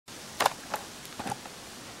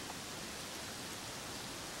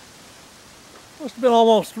Must have been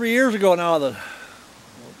almost 3 years ago now that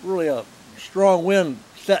really a strong wind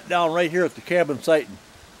set down right here at the cabin site and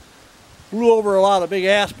blew over a lot of big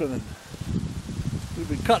aspen, and we've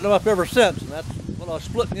been cutting them up ever since. And that's what I was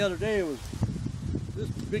splitting the other day, was this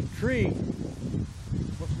big tree.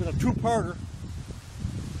 Must have been a two-parter.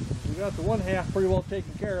 We got the one half pretty well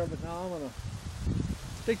taken care of, but now I'm going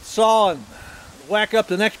to take the saw and whack up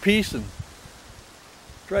the next piece and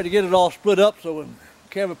try to get it all split up so when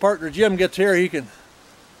cabin partner Jim gets here, he can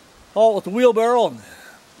haul it with the wheelbarrow and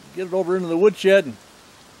get it over into the woodshed and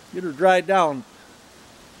get her dried down.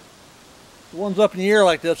 The ones up in the air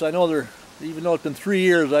like this, I know they're, even though it's been 3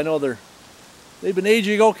 years, I know they've been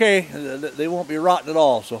aging okay, and they won't be rotten at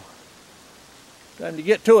all. So time to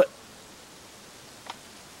get to it.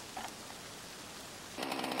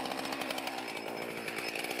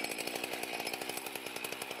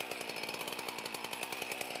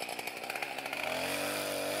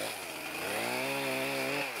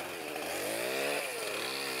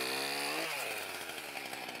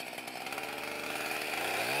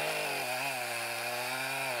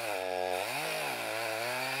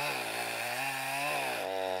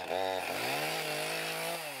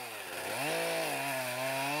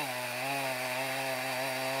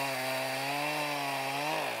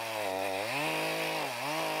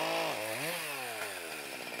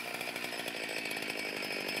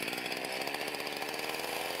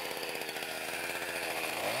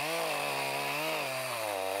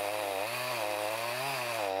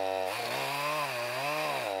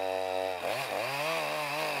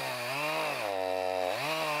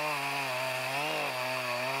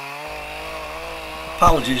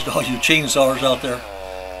 Apologies to all you chainsawers out there.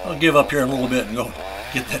 I'll give up here in a little bit and go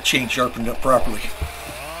get that chain sharpened up properly.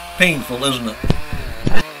 Painful, isn't it?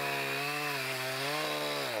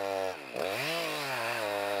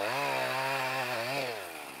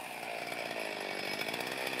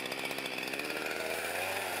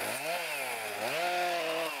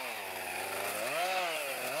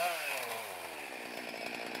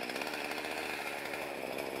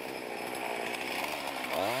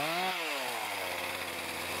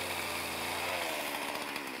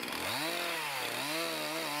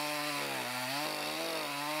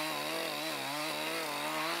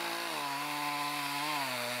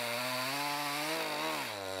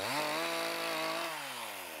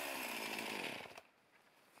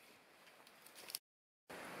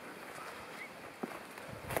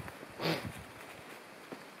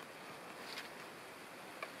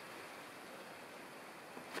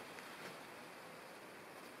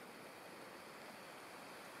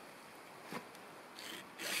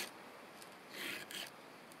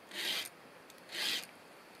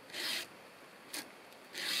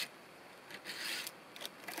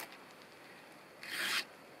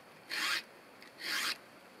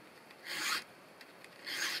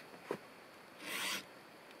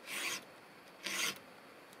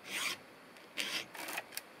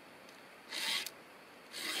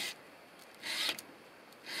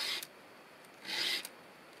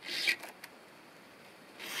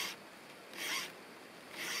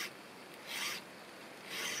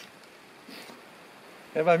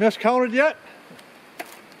 Have I miscounted yet?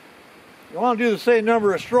 You want to do the same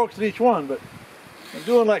number of strokes in each one, but I'm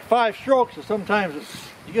doing like 5 strokes, and sometimes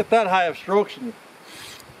you get that high of strokes and you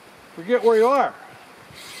forget where you are.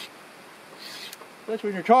 That's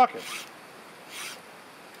when you're talking.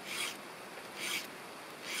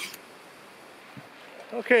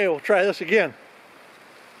 Okay, we'll try this again.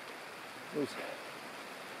 Those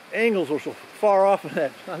angles were so far off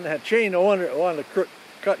on that chain, no wonder it wanted to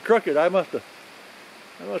cut crooked. I must have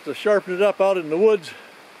sharpened it up out in the woods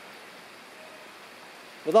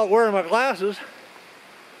without wearing my glasses.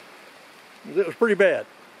 It was pretty bad.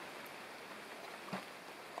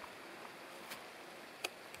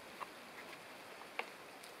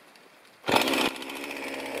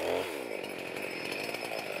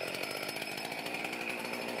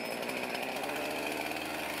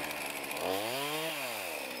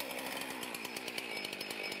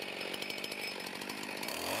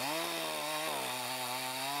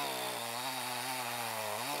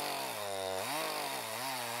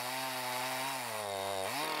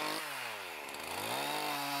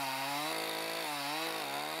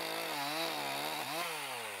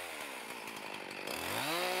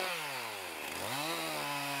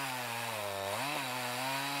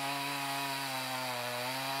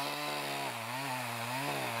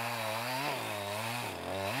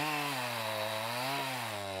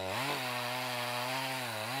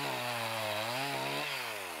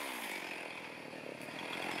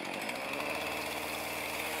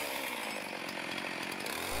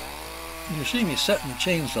 You see me setting the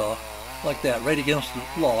chainsaw. like that, right against the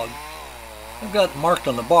log. I've got it marked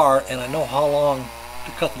on the bar, and I know how long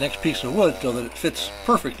to cut the next piece of wood so that it fits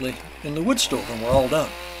perfectly in the wood stove when we're all done.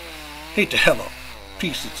 Hate to have a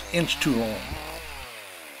piece that's an inch too long.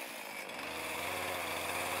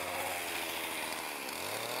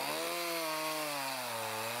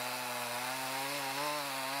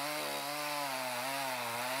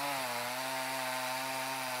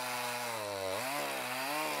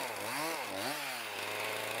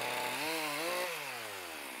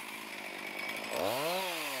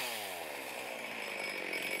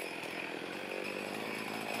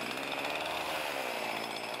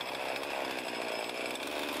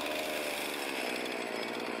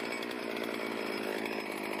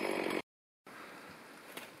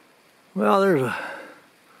 Well, there's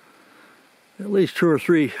at least 2 or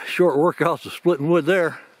 3 short workouts of splitting wood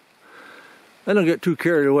there. I don't get too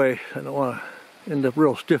carried away. I don't want to end up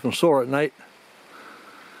real stiff and sore at night.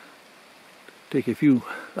 Take a few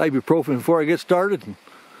ibuprofen before I get started and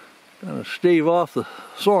kind of stave off the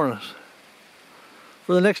soreness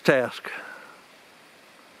for the next task.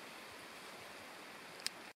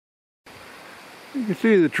 You can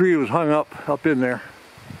see the tree was hung up in there.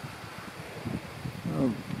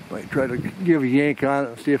 Might try to give a yank on it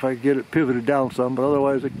and see if I can get it pivoted down some, but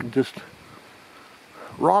otherwise it can just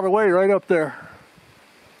rot away right up there.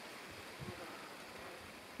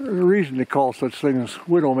 There's a reason they call such things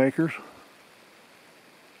widowmakers.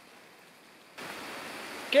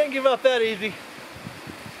 Can't give up that easy.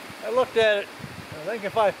 I looked at it, and I think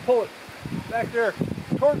if I pull it back there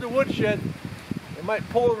toward the woodshed, it might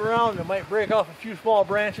pull it around, it might break off a few small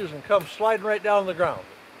branches and come sliding right down the ground.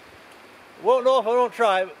 Won't know if I don't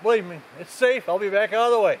try, but believe me, it's safe. I'll be back out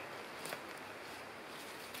of the way.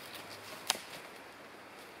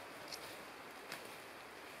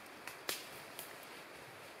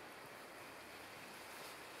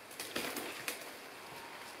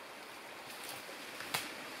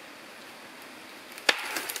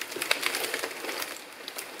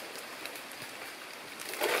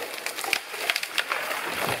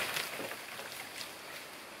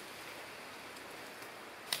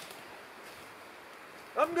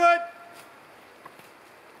 I'm good.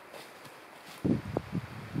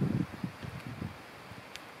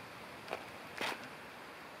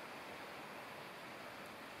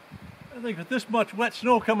 I think with this much wet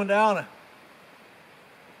snow coming down, I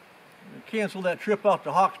canceled that trip out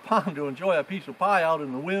to Hawks Pond to enjoy a piece of pie out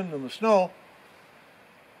in the wind and the snow.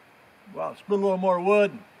 Go out and split a little more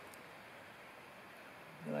wood.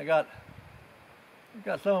 And I got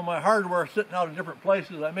some of my hardware sitting out in different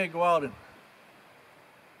places. I may go out and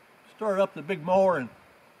start up the big mower and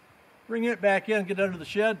bring it back in, get under the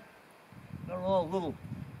shed. Got a little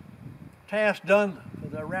task done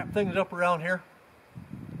as I wrap things up around here.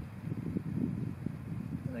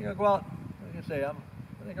 I think I'll go out, like I say, I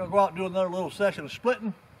think I'll go out and do another little session of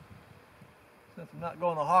splitting. Since I'm not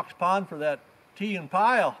going to Hawks Pond for that tea and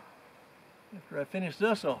pie, after I finish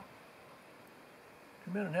this, I'll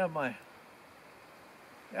come in and have my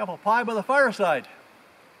apple pie by the fireside.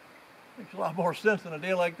 Makes a lot more sense in a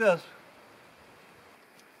day like this.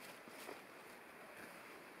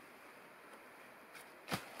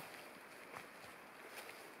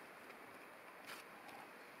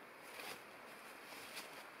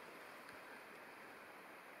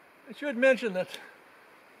 I should mention that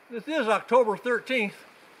this is October 13th,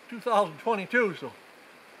 2022, so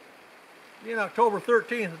being October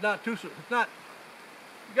 13th is not too, it's not,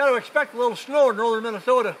 you got to expect a little snow in northern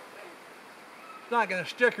Minnesota. It's not going to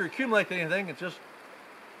stick or accumulate to anything. It's just,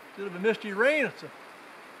 instead of a misty rain, it's a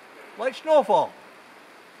light snowfall.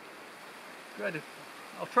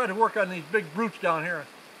 I'll try to work on these big brutes down here.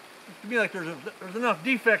 It looks to me like there's enough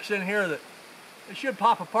defects in here that they should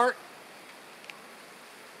pop apart.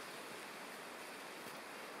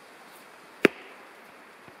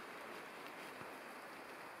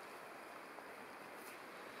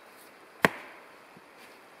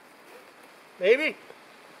 Maybe.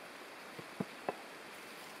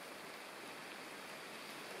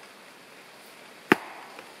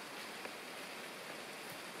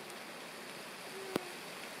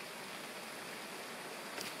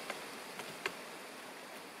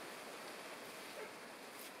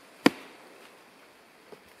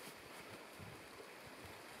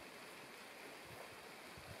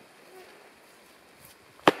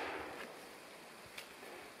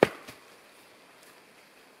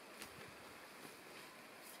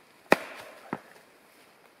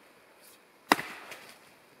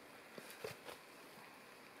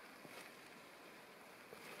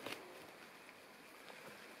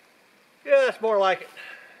 Yeah, that's more like it.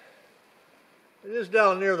 It is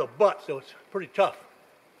down near the butt, so it's pretty tough.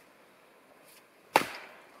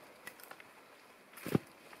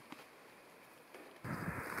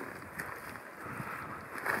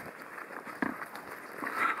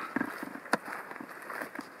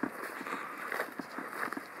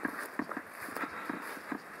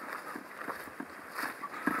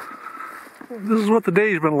 This is what the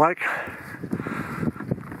day's been like.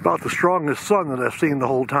 About the strongest sun that I've seen the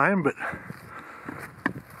whole time, but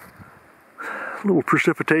a little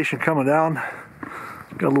precipitation coming down.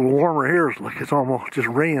 Got a little warmer here. It's like it's almost just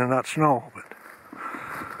rain and not snow. But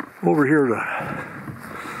over here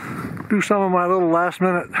to do some of my little last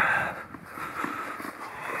minute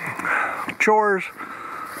chores,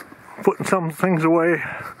 putting some things away,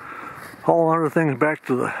 hauling other things back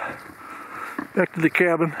to the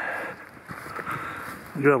cabin.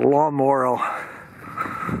 I've got a lawnmower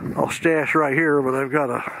I'll stash right here, but I've got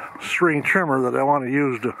a string trimmer that I want to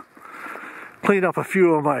use to clean up a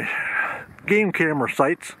few of my game camera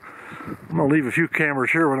sites. I'm going to leave a few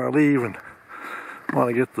cameras here when I leave, and I want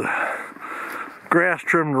to get the grass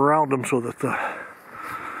trimmed around them so that the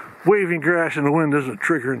waving grass in the wind isn't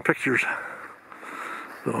triggering pictures.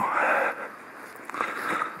 So,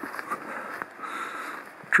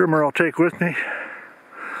 trimmer I'll take with me.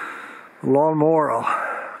 The lawnmower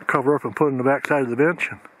I'll cover up and put in the back side of the bench.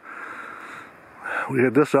 And we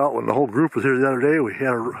had this out when the whole group was here the other day. We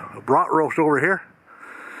had a brat roast over here.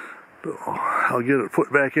 So I'll get it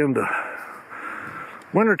put back into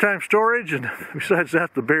wintertime storage, and besides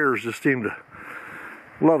that, the bears just seem to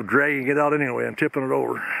love dragging it out anyway and tipping it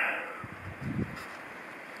over.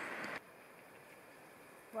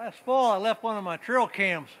 Last fall I left one of my trail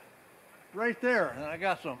cams right there, and I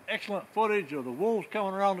got some excellent footage of the wolves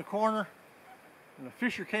coming around the corner, and the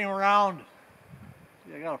fisher came around.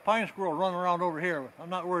 See, I got a pine squirrel running around over here, but I'm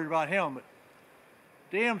not worried about him. But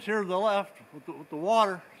dam's here to the left with the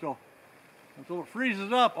water, so until it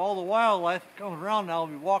freezes up, all the wildlife comes around. Now I'll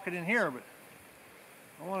be walking in here, but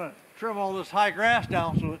I want to trim all this high grass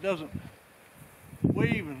down so it doesn't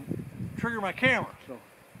wave and trigger my camera. So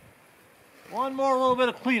one more little bit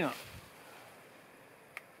of cleanup.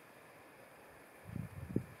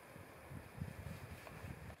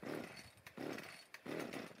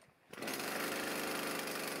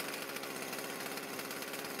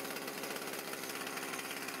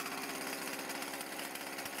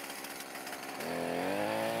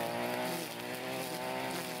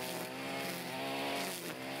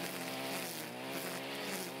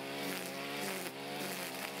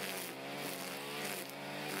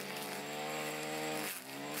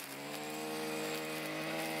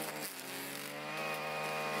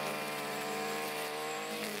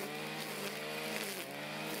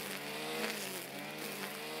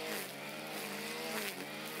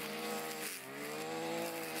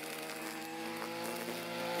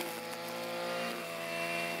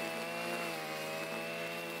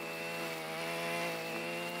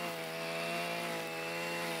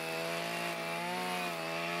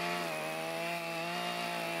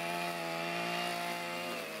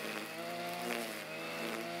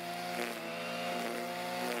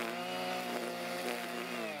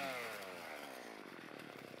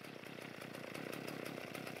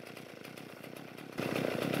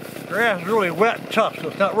 The grass is really wet and tough, so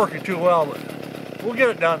it's not working too well, but we'll get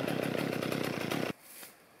it done.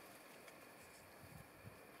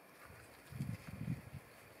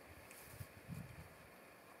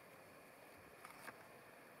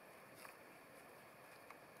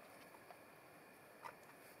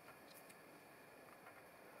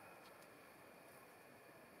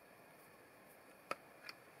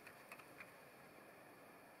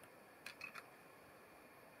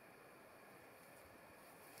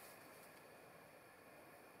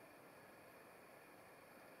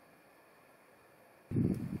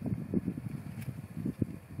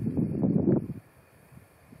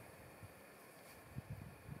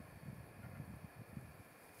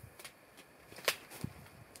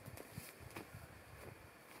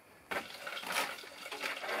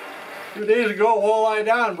 A few days ago, Walleye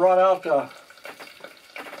Don brought out,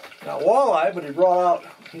 not walleye, but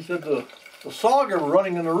he said the sauger were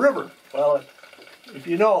running in the river. Well, if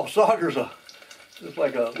you know, sauger's just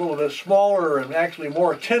like a little bit smaller and actually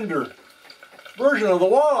more tender version of the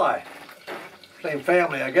walleye. Same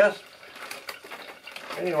family, I guess.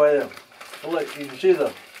 Anyway, you can see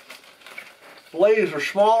the fillets are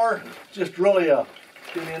smaller. Just really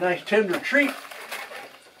give me a nice tender treat.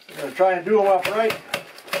 I'm going to try and do them up right.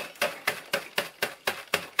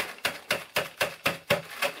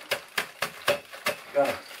 Got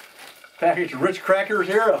a package of Ritz crackers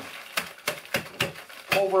here,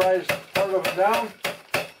 pulverize part of it down.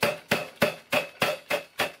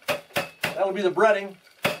 That'll be the breading.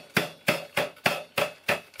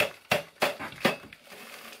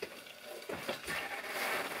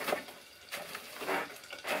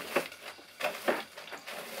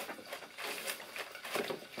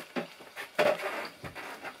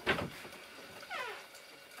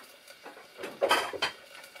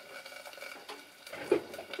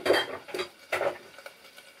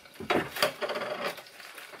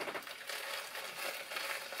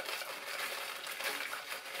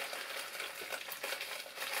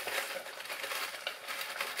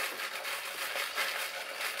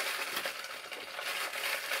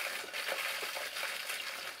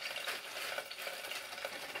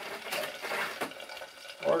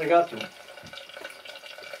 Already got some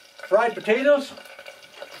fried potatoes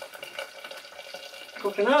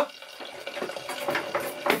cooking up.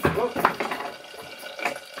 Whoop.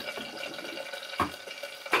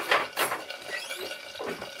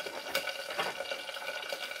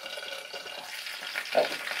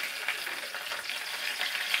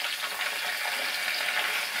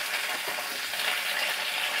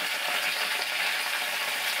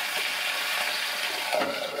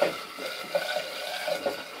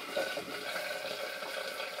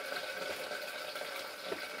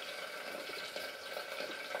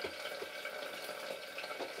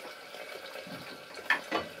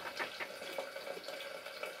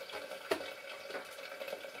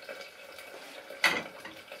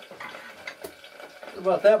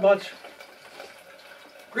 About that much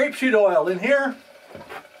grapeseed oil in here.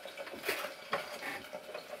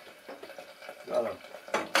 Got an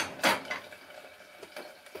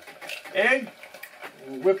egg.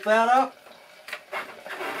 We'll whip that up.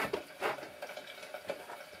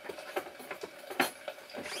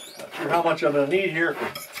 Not sure how much I'm going to need here.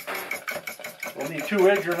 We'll need 2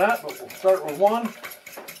 eggs or not, but we'll start with 1.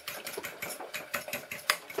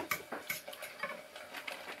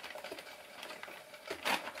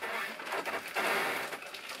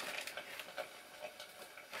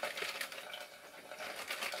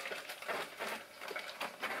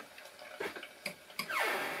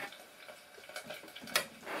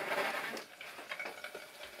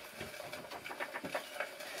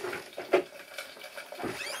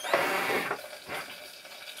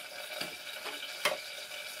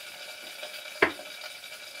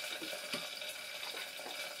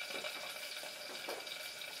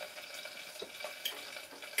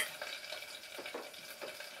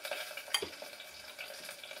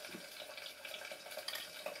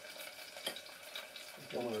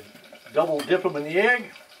 I'm going to double dip them in the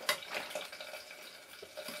egg.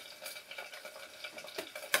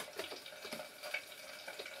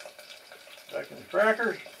 Back in the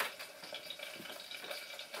crackers.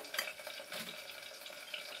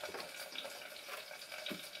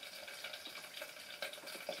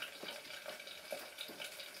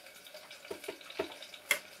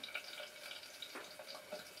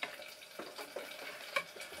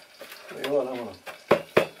 Tell you what, I'm going to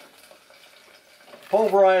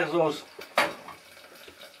pulverize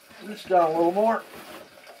this down a little more.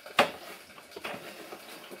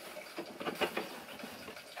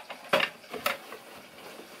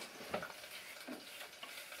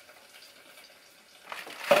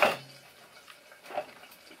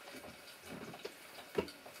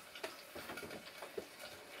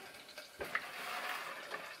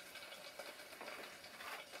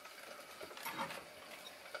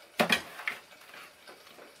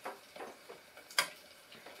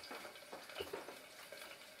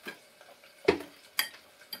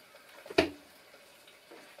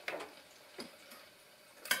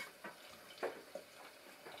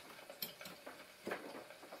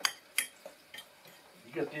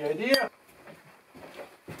 You get the idea?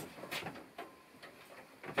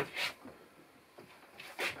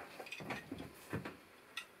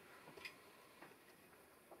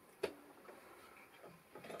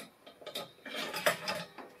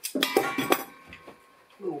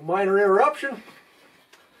 Little minor interruption.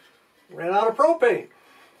 Ran out of propane.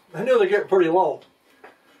 I knew they're getting pretty low.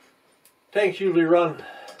 Tanks usually run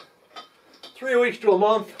 3 weeks to a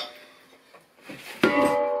month.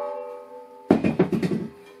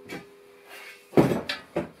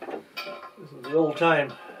 The old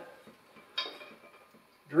time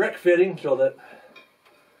direct fitting, so that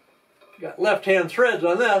got left hand threads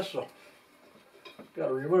on this, so got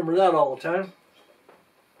to remember that all the time.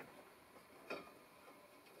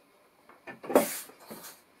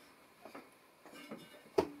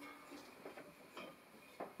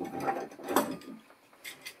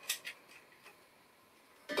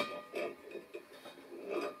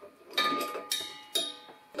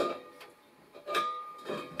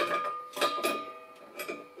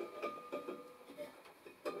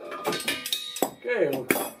 Okay, we're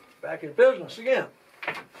back in business again.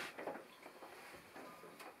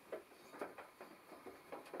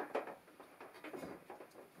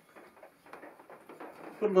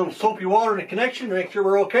 Put a little soapy water in the connection to make sure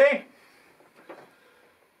we're okay.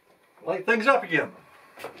 Light things up again.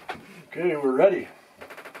 Okay, we're ready.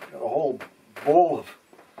 Got a whole bowl of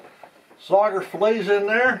sauger fillets in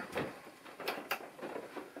there.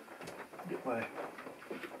 Get my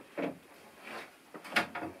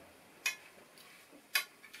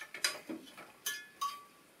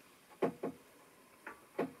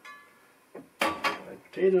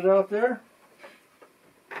potatoes out there.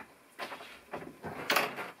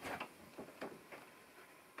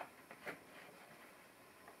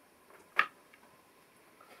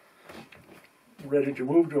 ready to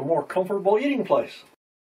move to a more comfortable eating place.